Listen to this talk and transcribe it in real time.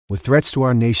With threats to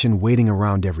our nation waiting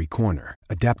around every corner,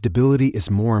 adaptability is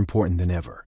more important than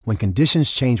ever. When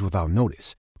conditions change without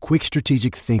notice, quick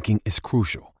strategic thinking is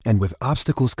crucial. And with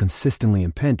obstacles consistently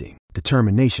impending,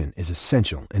 determination is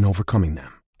essential in overcoming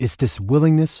them. It's this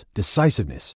willingness,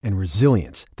 decisiveness, and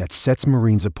resilience that sets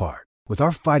Marines apart. With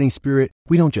our fighting spirit,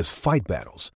 we don't just fight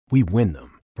battles, we win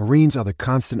them. Marines are the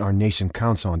constant our nation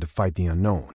counts on to fight the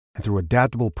unknown. And through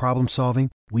adaptable problem solving,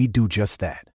 we do just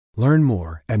that. Learn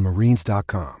more at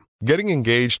marines.com. Getting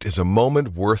engaged is a moment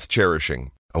worth cherishing.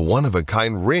 A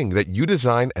one-of-a-kind ring that you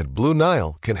design at Blue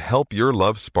Nile can help your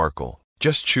love sparkle.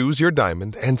 Just choose your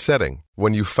diamond and setting.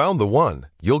 When you've found the one,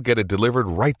 you'll get it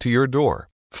delivered right to your door.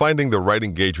 Finding the right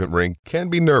engagement ring can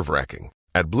be nerve-wracking.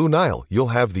 At Blue Nile, you'll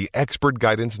have the expert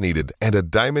guidance needed and a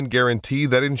diamond guarantee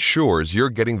that ensures you're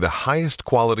getting the highest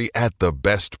quality at the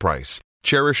best price.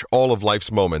 Cherish all of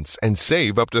life's moments and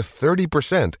save up to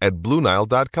 30% at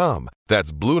BlueNile.com.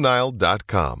 That's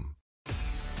BlueNile.com.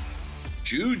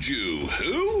 JuJu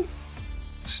who?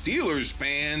 Steelers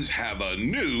fans have a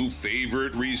new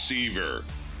favorite receiver.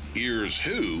 Here's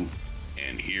who,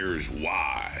 and here's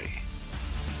why.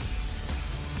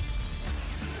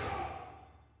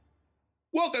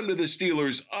 Welcome to the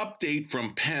Steelers Update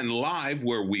from Penn Live,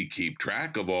 where we keep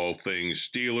track of all things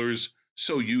Steelers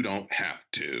so you don't have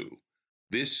to.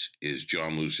 This is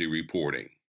John Lucy reporting.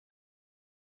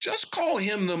 Just call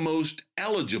him the most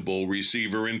eligible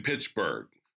receiver in Pittsburgh.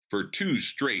 For 2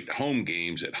 straight home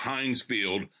games at Heinz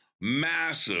Field,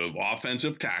 massive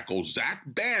offensive tackle Zach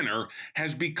Banner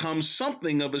has become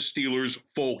something of a Steelers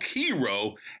folk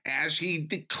hero as he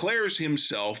declares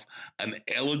himself an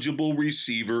eligible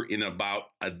receiver in about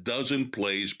a dozen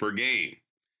plays per game.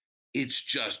 It's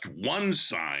just one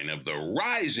sign of the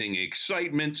rising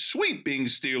excitement sweeping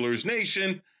Steelers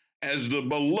Nation as the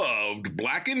beloved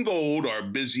black and gold are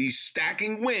busy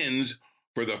stacking wins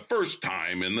for the first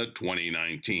time in the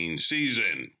 2019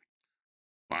 season.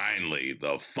 Finally,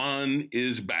 the fun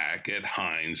is back at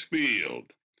Heinz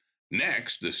Field.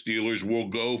 Next, the Steelers will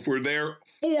go for their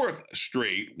 4th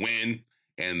straight win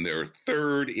and their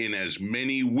 3rd in as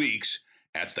many weeks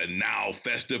at the now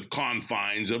festive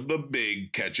confines of the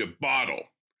big ketchup bottle.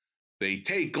 They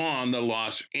take on the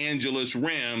Los Angeles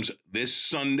Rams this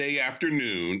Sunday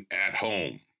afternoon at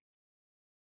home.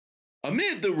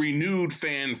 Amid the renewed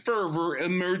fan fervor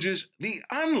emerges the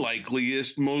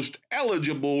unlikeliest, most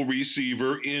eligible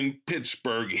receiver in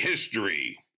Pittsburgh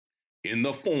history, in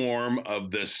the form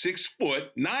of the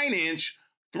 6'9",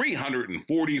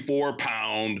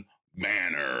 344-pound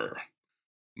Banner.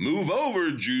 Move over,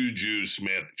 JuJu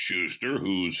Smith-Schuster,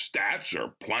 whose stats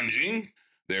are plunging.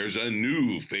 There's a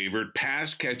new favorite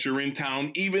pass catcher in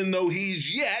town, even though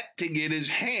he's yet to get his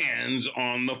hands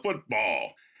on the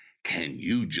football. Can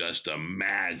you just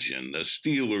imagine the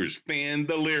Steelers fan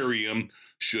delirium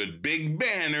should Big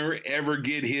Banner ever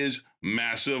get his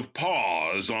massive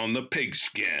paws on the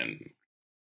pigskin?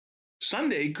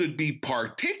 Sunday could be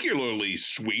particularly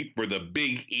sweet for the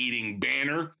big-eating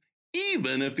Banner,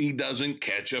 even if he doesn't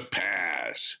catch a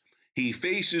pass. He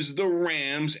faces the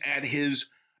Rams at his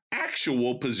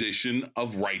actual position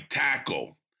of right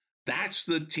tackle. That's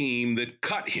the team that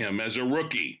cut him as a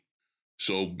rookie.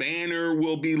 So Banner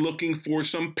will be looking for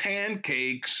some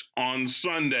pancakes on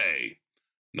Sunday.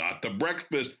 Not the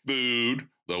breakfast food,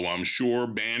 though I'm sure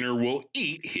Banner will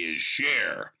eat his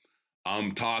share.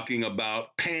 I'm talking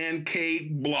about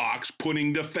pancake blocks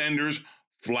putting defenders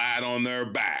flat on their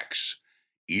backs.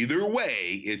 Either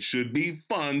way, it should be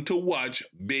fun to watch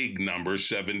big number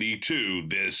 72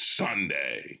 this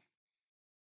Sunday.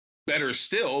 Better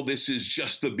still, this is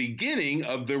just the beginning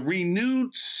of the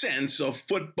renewed sense of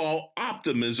football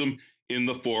optimism in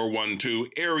the 412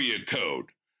 area code,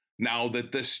 now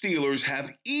that the Steelers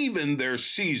have evened their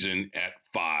season at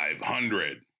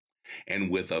 500. And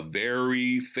with a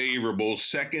very favorable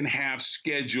second half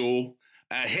schedule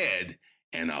ahead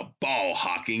and a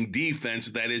ball-hawking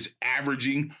defense that is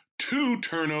averaging 2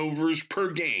 turnovers per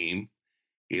game,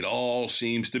 it all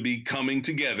seems to be coming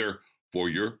together for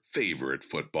your favorite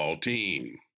football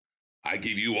team. I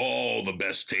give you all the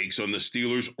best takes on the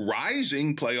Steelers'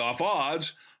 rising playoff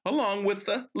odds, along with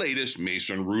the latest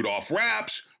Mason Rudolph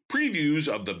raps, previews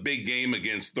of the big game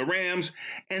against the Rams,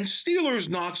 and Steelers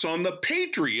knocks on the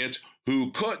Patriots, who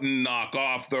couldn't knock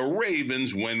off the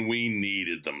Ravens when we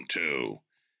needed them to.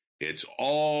 It's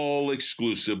all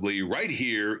exclusively right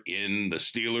here in the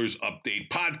Steelers Update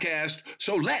podcast,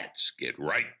 so let's get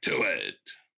right to it.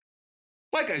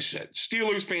 Like I said,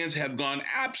 Steelers fans have gone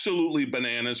absolutely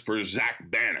bananas for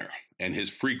Zach Banner and his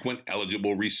frequent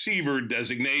eligible receiver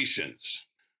designations.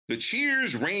 The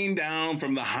cheers rain down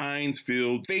from the Heinz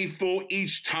Field faithful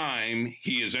each time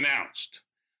he is announced.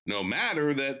 no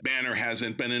matter that Banner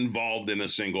hasn't been involved in a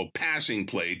single passing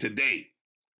play to date,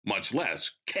 much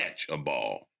less catch a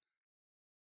ball.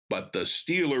 But the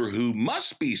Steeler who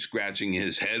must be scratching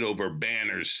his head over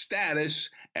Banner's status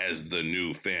as the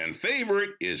new fan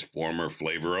favorite is former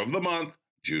Flavor of the Month,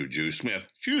 JuJu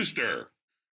Smith-Schuster.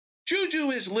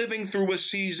 JuJu is living through a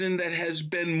season that has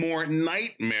been more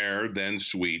nightmare than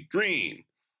sweet dream,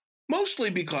 mostly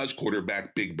because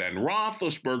quarterback Big Ben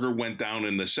Roethlisberger went down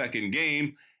in the second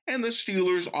game, and the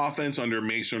Steelers' offense under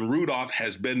Mason Rudolph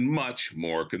has been much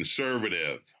more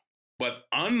conservative. But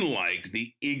unlike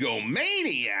the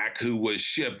egomaniac who was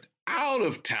shipped out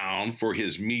of town for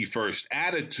his me-first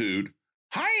attitude,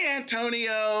 hi,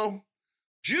 Antonio,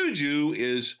 JuJu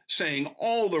is saying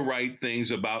all the right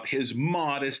things about his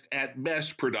modest at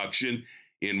best production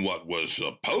in what was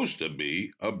supposed to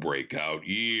be a breakout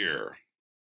year.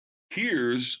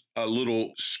 Here's a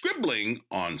little scribbling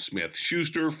on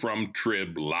Smith-Schuster from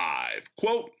Trib Live.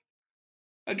 Quote,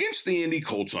 against the Indy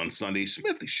Colts on Sunday,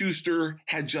 Smith-Schuster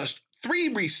had just 3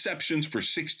 receptions for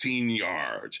 16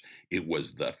 yards. It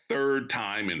was the third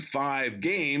time in 5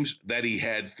 games that he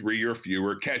had 3 or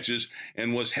fewer catches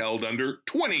and was held under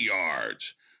 20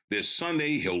 yards. This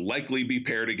Sunday, he'll likely be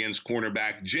paired against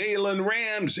cornerback Jalen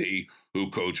Ramsey, who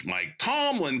Coach Mike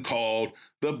Tomlin called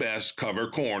the best cover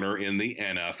corner in the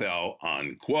NFL,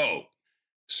 unquote.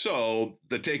 So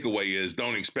the takeaway is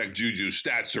don't expect JuJu's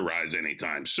stats to rise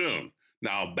anytime soon.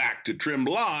 Now back to Trim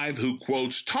Live, who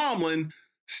quotes Tomlin,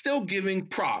 still giving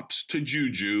props to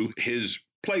JuJu, his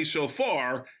play so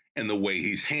far, and the way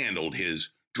he's handled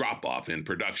his drop-off in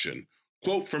production.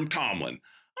 Quote from Tomlin,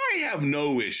 I have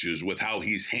no issues with how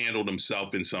he's handled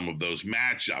himself in some of those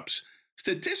matchups.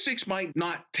 Statistics might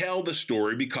not tell the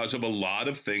story because of a lot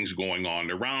of things going on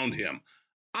around him.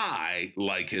 I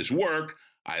like his work.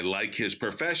 I like his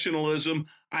professionalism.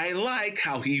 I like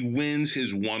how he wins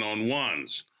his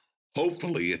one-on-ones.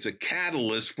 Hopefully, it's a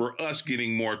catalyst for us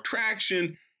getting more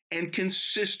traction and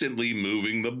consistently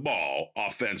moving the ball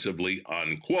offensively,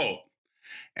 unquote.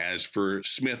 As for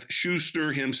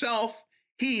Smith-Schuster himself,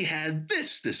 he had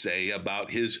this to say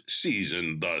about his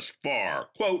season thus far.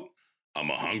 Quote, I'm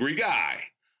a hungry guy.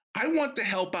 I want to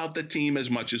help out the team as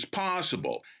much as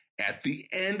possible. At the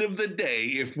end of the day,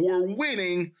 if we're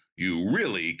winning, you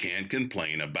really can't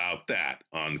complain about that,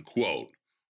 unquote.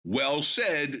 Well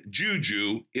said,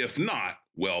 JuJu, if not,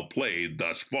 well played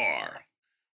thus far.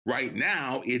 Right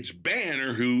now, it's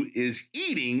Banner who is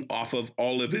eating off of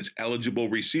all of his eligible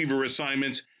receiver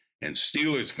assignments and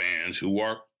Steelers fans who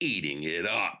are eating it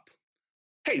up.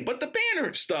 Hey, but the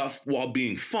Banner stuff, while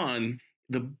being fun,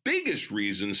 the biggest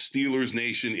reason Steelers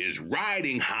Nation is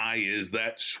riding high is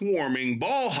that swarming,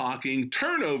 ball-hawking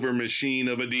turnover machine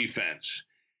of a defense.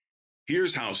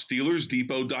 Here's how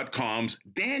SteelersDepot.com's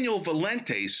Daniel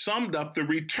Valente summed up the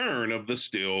return of the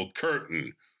Steel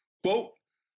Curtain. Quote,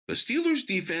 the Steelers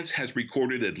defense has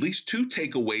recorded at least 2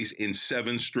 takeaways in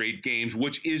 7 straight games,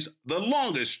 which is the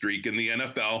longest streak in the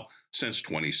NFL since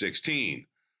 2016.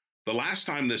 The last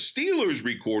time the Steelers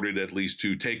recorded at least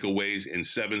 2 takeaways in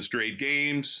 7 straight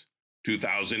games,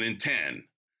 2010.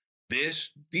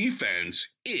 This defense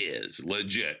is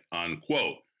legit,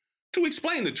 unquote. To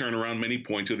explain the turnaround, many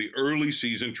point to the early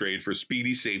season trade for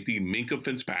speedy safety Minkah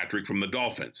Fitzpatrick from the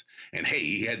Dolphins. And hey,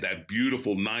 he had that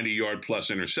beautiful 90-yard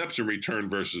plus interception return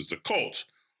versus the Colts.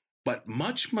 But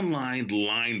much maligned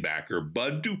linebacker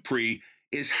Bud Dupree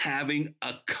is having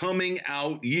a coming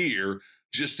out year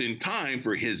just in time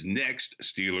for his next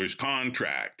Steelers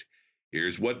contract.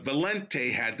 Here's what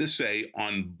Valente had to say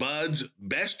on Bud's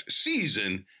best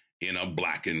season in a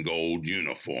black and gold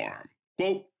uniform.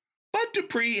 Quote, Bud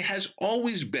Dupree has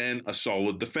always been a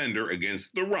solid defender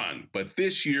against the run, but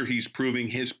this year he's proving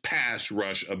his pass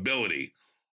rush ability.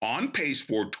 On pace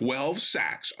for 12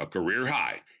 sacks, a career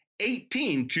high,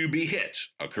 18 QB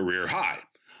hits, a career high.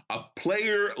 A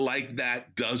player like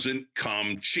that doesn't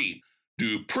come cheap.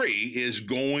 Dupree is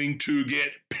going to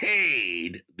get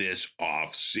paid this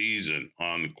offseason,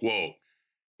 unquote.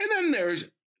 And then there's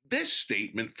this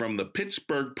statement from the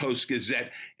Pittsburgh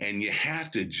Post-Gazette, and you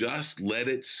have to just let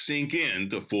it sink in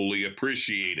to fully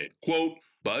appreciate it. Quote,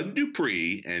 Bud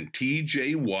Dupree and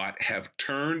T.J. Watt have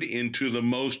turned into the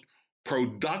most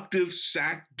productive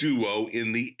sack duo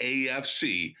in the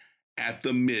AFC at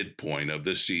the midpoint of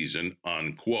the season,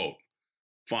 unquote.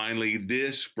 Finally,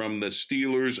 this from the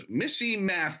Steelers' Missy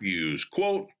Matthews,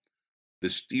 quote, the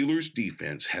Steelers'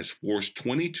 defense has forced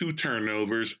 22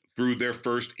 turnovers through their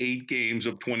first 8 games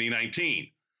of 2019,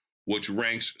 which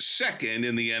ranks second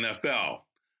in the NFL.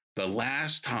 The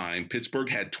last time Pittsburgh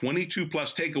had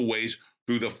 22-plus takeaways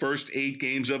through the first 8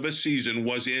 games of a season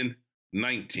was in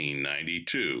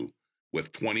 1992.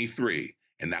 with 23,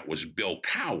 and that was Bill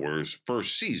Cowher's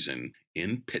first season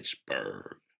in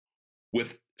Pittsburgh.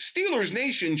 With Steelers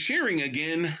Nation cheering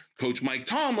again, Coach Mike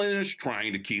Tomlin is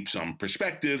trying to keep some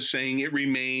perspective, saying it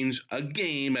remains a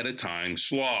game-at-a-time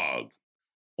slog.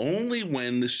 Only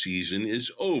when the season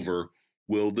is over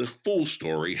will the full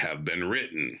story have been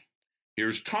written.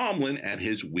 Here's Tomlin at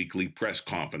his weekly press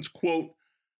conference, quote,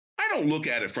 "I don't look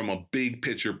at it from a big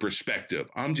picture perspective.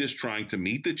 I'm just trying to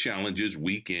meet the challenges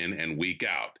week in and week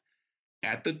out.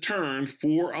 At the turn,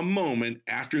 for a moment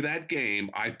after that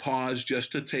game, I paused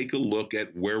just to take a look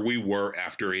at where we were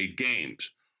after 8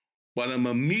 games. But I'm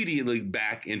immediately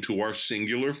back into our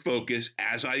singular focus,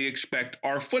 as I expect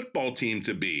our football team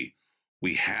to be.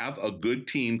 We have a good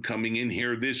team coming in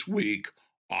here this week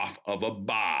off of a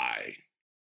bye.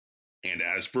 And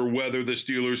as for whether the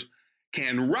Steelers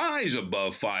can rise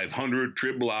above 500,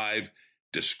 Trib Live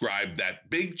described that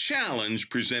big challenge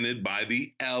presented by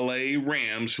the LA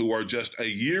Rams, who are just a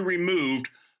year removed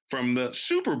from the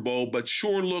Super Bowl, but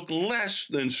sure look less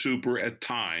than super at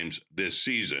times this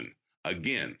season.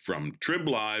 Again, from Trib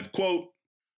Live, quote,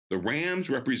 "The Rams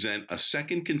represent a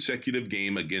second consecutive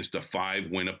game against a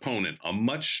 5-win opponent, a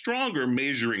much stronger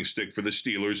measuring stick for the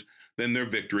Steelers than their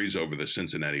victories over the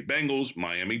Cincinnati Bengals,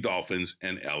 Miami Dolphins,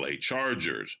 and LA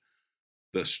Chargers.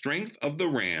 The strength of the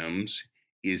Rams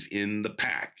is in the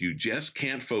pack. You just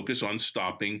can't focus on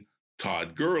stopping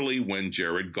Todd Gurley when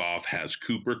Jared Goff has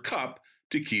Cooper Kupp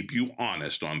to keep you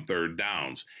honest on third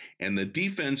downs. And the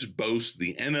defense boasts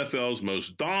the NFL's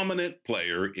most dominant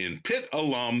player in Pitt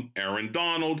alum Aaron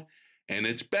Donald and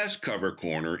its best cover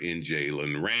corner in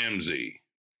Jalen Ramsey.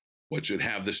 What should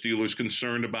have the Steelers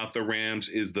concerned about the Rams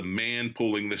is the man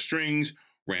pulling the strings,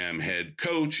 Ram head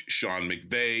coach Sean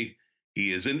McVay.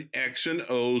 He is an X and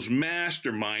O's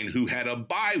mastermind who had a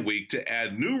bye week to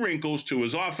add new wrinkles to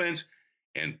his offense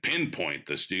and pinpoint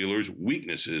the Steelers'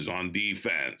 weaknesses on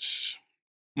defense.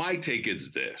 My take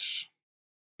is this.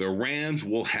 The Rams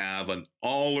will have an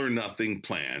all-or-nothing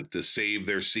plan to save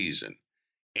their season,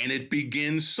 and it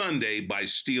begins Sunday by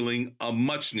stealing a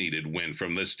much-needed win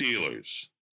from the Steelers.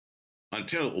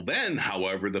 Until then,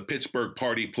 however, the Pittsburgh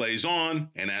party plays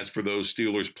on, and as for those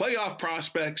Steelers playoff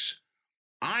prospects,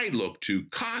 I look to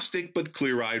caustic but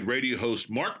clear-eyed radio host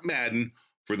Mark Madden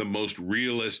for the most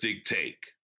realistic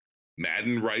take.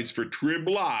 Madden writes for Trib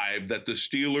Live that the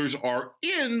Steelers are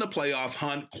in the playoff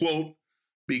hunt, quote,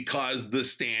 because the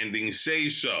standings say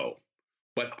so.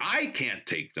 But I can't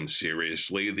take them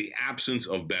seriously. The absence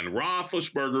of Ben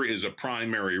Roethlisberger is a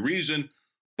primary reason,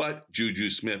 but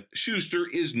JuJu Smith-Schuster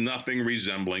is nothing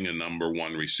resembling a number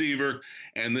one receiver,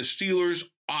 and the Steelers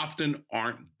often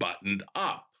aren't buttoned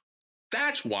up.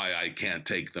 That's why I can't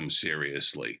take them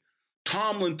seriously.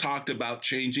 Tomlin talked about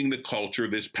changing the culture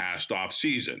this past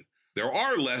offseason. There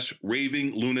are less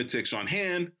raving lunatics on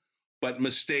hand, but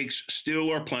mistakes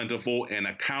still are plentiful and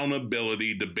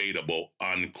accountability debatable,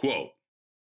 unquote.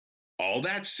 All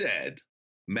that said,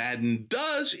 Madden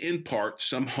does impart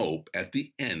some hope at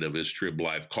the end of his Trib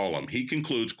Live column. He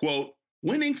concludes, quote,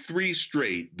 "Winning 3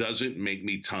 straight doesn't make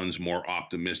me tons more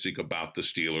optimistic about the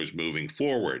Steelers moving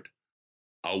forward.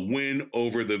 A win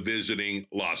over the visiting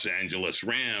Los Angeles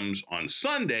Rams on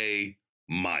Sunday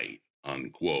might,"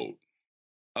 unquote.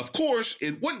 Of course,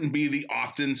 it wouldn't be the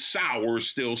often sour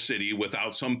Steel City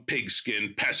without some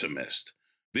pigskin pessimist.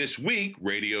 This week,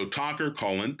 radio talker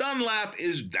Colin Dunlap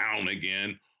is down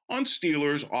again on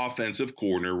Steelers offensive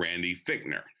coordinator Randy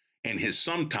Fichtner and his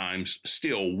sometimes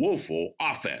still woeful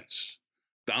offense.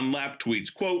 Dunlap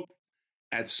tweets, quote,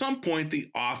 "At some point, the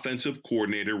offensive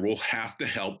coordinator will have to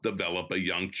help develop a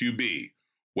young QB,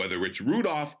 whether it's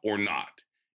Rudolph or not,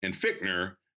 and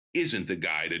Fichtner isn't the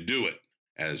guy to do it."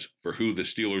 As for who the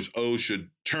Steelers' O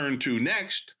should turn to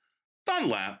next,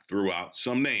 Dunlap threw out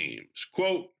some names.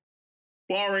 Quote,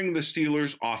 "Barring the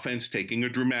Steelers' offense taking a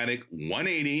dramatic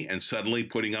 180 and suddenly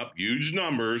putting up huge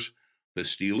numbers, the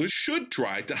Steelers should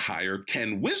try to hire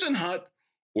Ken Wisenhunt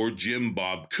or Jim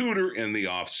Bob Cooter in the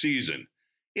offseason.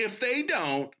 If they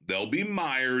don't, they'll be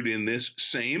mired in this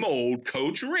same old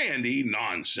Coach Randy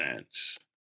nonsense."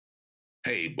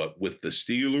 Hey, but with the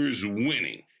Steelers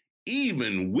winning,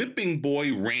 even whipping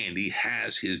boy Randy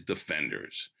has his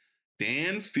defenders.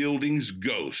 Dan Fielding's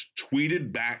ghost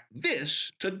tweeted back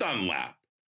this to Dunlap.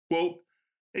 Quote,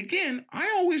 "Again, I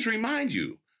always remind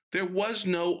you, there was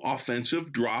no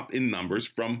offensive drop in numbers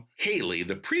from Haley,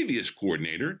 the previous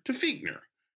coordinator, to Fichtner.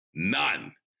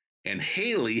 None. And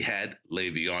Haley had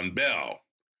Le'Veon Bell.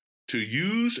 To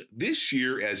use this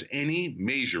year as any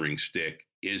measuring stick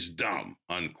is dumb,"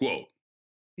 unquote.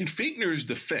 In Fichtner's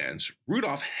defense,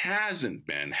 Rudolph hasn't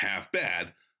been half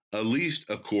bad, at least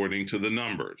according to the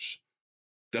numbers.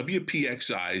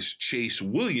 WPXI's Chase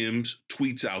Williams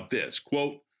tweets out this,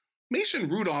 quote, Mason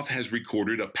Rudolph has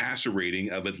recorded a passer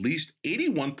rating of at least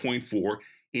 81.4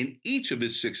 in each of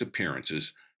his 6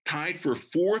 appearances, tied for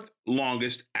 4th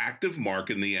longest active mark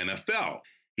in the NFL.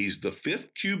 He's the 5th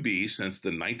QB since the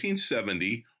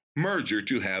 1970 merger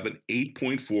to have an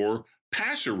 8.4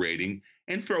 passer rating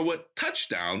and throw a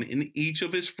touchdown in each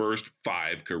of his first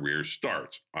 5 career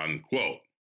starts, unquote.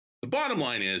 The bottom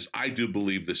line is, I do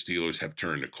believe the Steelers have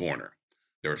turned a corner.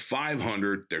 They're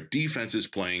 500, their defense is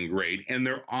playing great, and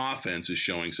their offense is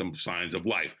showing some signs of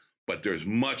life, but there's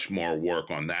much more work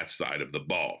on that side of the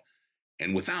ball.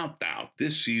 And without doubt,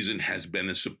 this season has been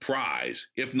a surprise,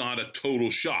 if not a total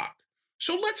shock.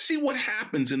 So let's see what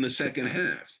happens in the second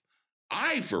half.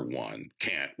 I, for one,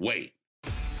 can't wait.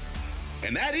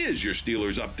 And that is your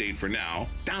Steelers update for now.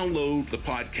 Download the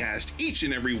podcast each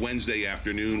and every Wednesday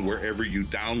afternoon wherever you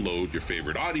download your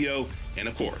favorite audio. And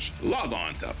of course, log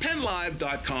on to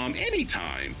PennLive.com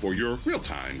anytime for your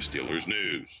real-time Steelers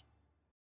news.